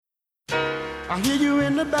I hear you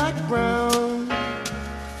in the background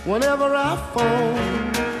whenever I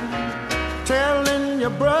phone, telling your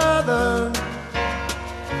brother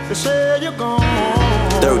to say you're gone.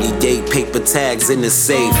 38 paper tags in the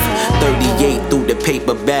safe, 38 through the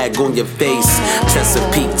paper bag on your face.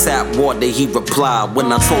 Chesapeake tap water, he replied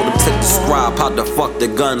when I told him to describe how the fuck the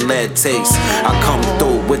gun lead tastes. I come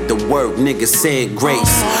through with the word, niggas saying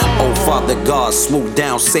grace. Oh Father God, swoop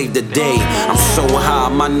down, save the day. I'm so high,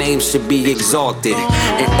 my name should be exalted,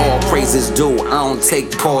 and all praises due, I don't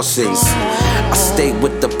take portions. I stay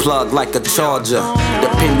with the plug like a charger.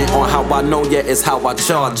 Depending on how I know ya is how I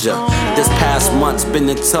charge ya. This past month's been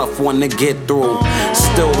a tough one to get through.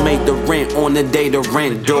 Still made the rent on the day the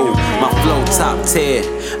rent due. My flow top tier,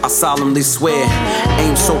 I solemnly swear.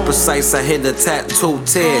 Aim so precise, I hit a tattoo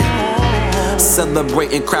tear.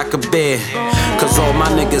 Celebrating crack a beer, cause all my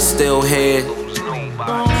niggas still here.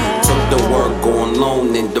 Took the work on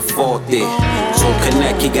loan and defaulted. So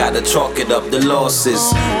connect, you gotta chalk it up, the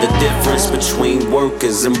losses. The difference between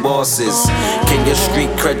workers and bosses. Can your street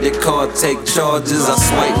credit card take charges? I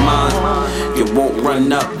swipe mine. You won't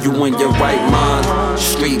run up, you in your right mind.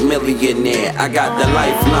 Street millionaire, I got the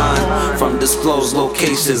lifeline. From disclosed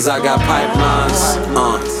locations, I got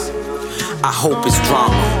pipelines. I hope it's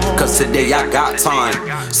drama, cause today I got time.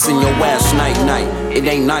 Send your ass night-night, it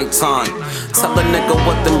ain't nighttime. Tell a nigga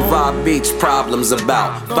what them Vibe Beach problems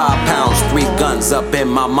about. 5 pounds, 3 guns up in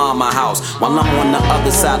my mama house. While I'm on the other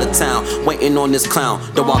side of town, waiting on this clown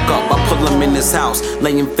to walk up, I pull him in his house,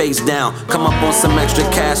 lay him face down. Come up on some extra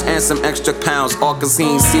cash and some extra pounds. All cause he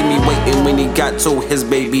ain't see me waiting when he got to his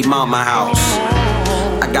baby mama house.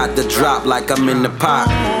 I got the drop like I'm in the pot.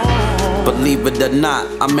 Believe it or not,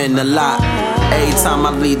 I'm in the lot. Every time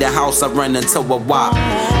I leave the house, I run into a wop.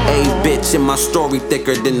 A bitch in my story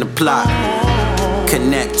thicker than the plot.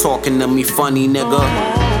 Connect talking to me funny, nigga.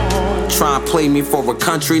 Try and play me for a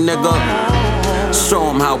country, nigga. Show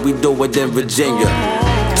 'em how we do it in Virginia.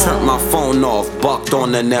 Turned my phone off, bucked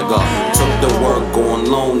on the nigga. Took the work on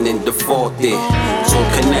loan and defaulted. So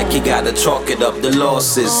connect, you gotta chalk it up, the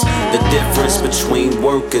losses. The difference between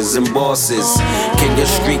workers and bosses. Can your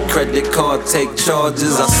street credit card take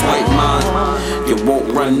charges? I swipe mine. You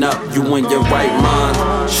won't run up, you in your right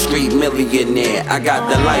mind. Street millionaire, I got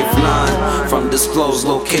the lifeline. From disclosed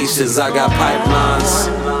locations, I got pipelines.